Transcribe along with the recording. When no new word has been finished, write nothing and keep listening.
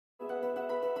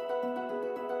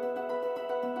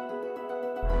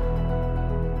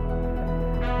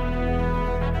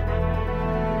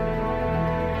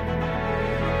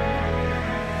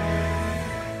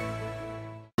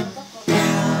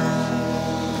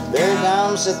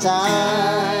comes a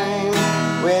time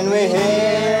when we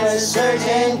hear a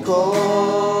certain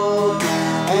call,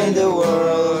 and the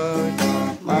world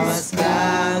must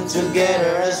come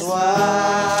together as one.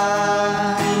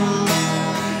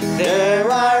 There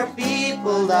are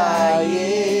people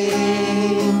dying,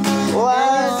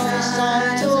 while it's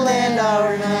time to lend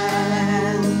our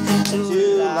hand to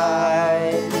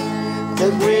light the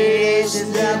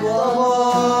greatest love of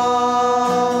all.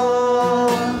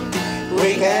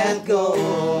 We can't go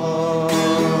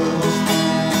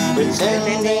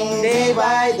pretending day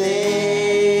by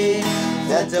day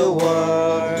that the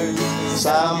world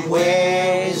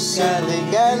somewhere is suddenly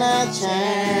gonna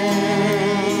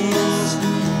change.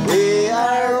 We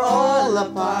are all a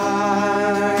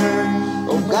part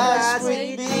of God's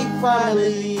great big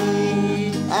family,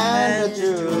 and the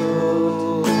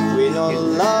truth, we know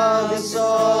love is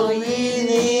all we need.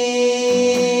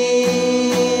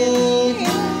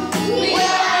 We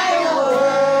are the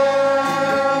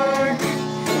world,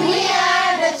 we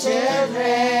are the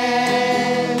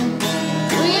children,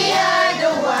 we are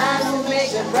the ones who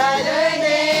make a brighter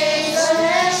day. So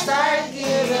let's start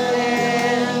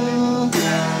giving.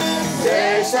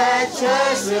 There's a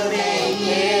choice we're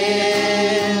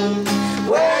making.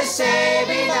 We're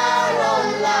saving our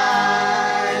own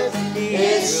life.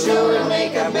 It's true, we'll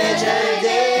make a better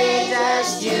day,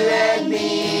 just you and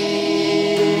me.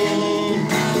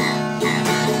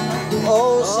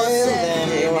 Oh, save them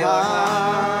your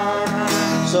heart,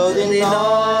 so they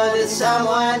know that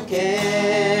someone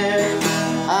cares,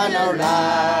 and our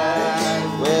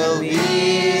life will be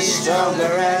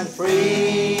stronger and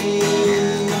free.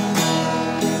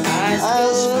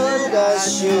 As good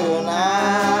as you and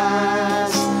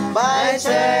us, by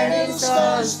turning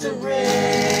stones to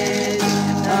bread,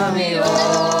 and we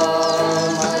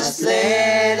all must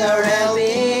lend our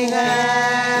helping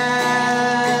hand.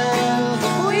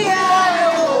 We are the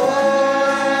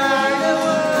world,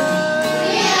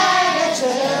 we are the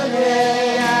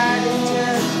children,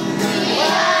 we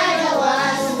are the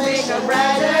ones who make a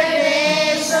brighter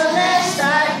day. So let's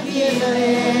start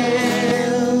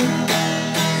giving.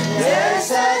 There's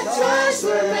a choice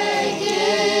we're making.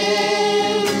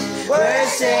 We're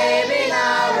saving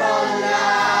our own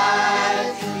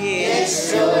life.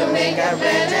 It's true, we'll make a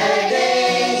better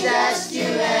day, just you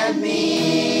and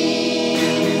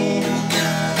me.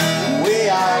 We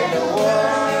are the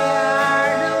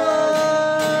world,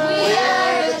 we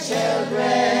are the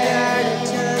children,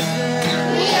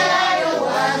 we are the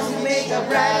ones who make a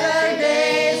brighter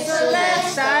day. So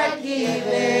let's start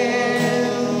giving.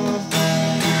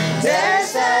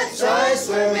 There's a choice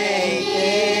we're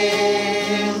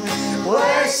making.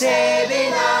 We're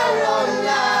saving our own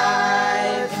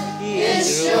life.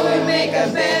 It's true, we make a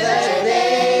better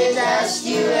day, just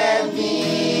you and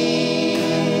me.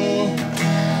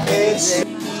 It's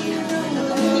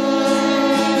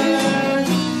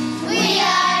We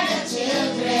are the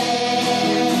children,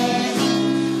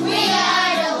 we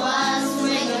are the ones who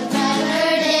make a better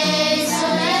day. So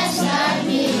let's start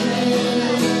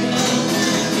giving.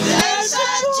 There's a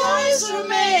choice we're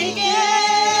making.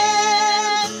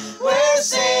 We're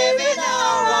saving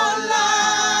our own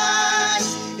lives.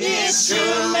 It's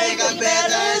true, make a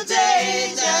better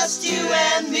day, just you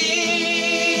and me.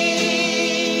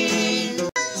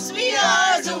 We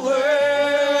are the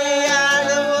world, we are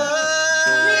the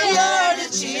world, we are the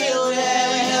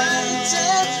children,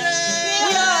 we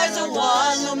are the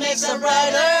ones who makes a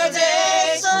brighter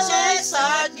day. So let's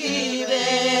start giving.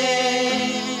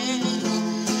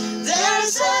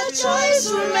 There's a choice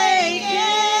we're making.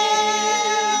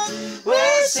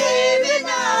 We're saving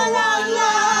our own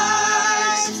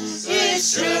lives.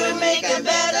 It's true, make a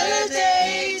better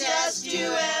day, just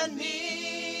you and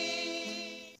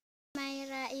me.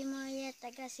 Mayra imoya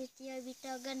taga sitio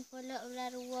bitogan pulo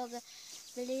ularuwag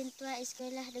belintua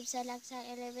sekolah di Salangsang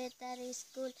Elementary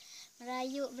School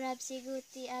merayu brab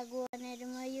siguti aguane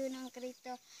demayu nang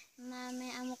kerito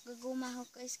mame amuk gegumah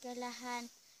ke sekolahan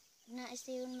na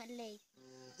istiun malay.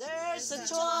 There's a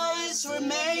choice we're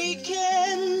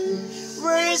making.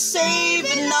 We're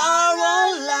saving our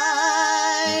own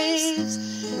lives.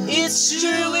 It's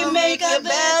true, we make a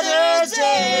better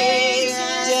day,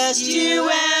 just you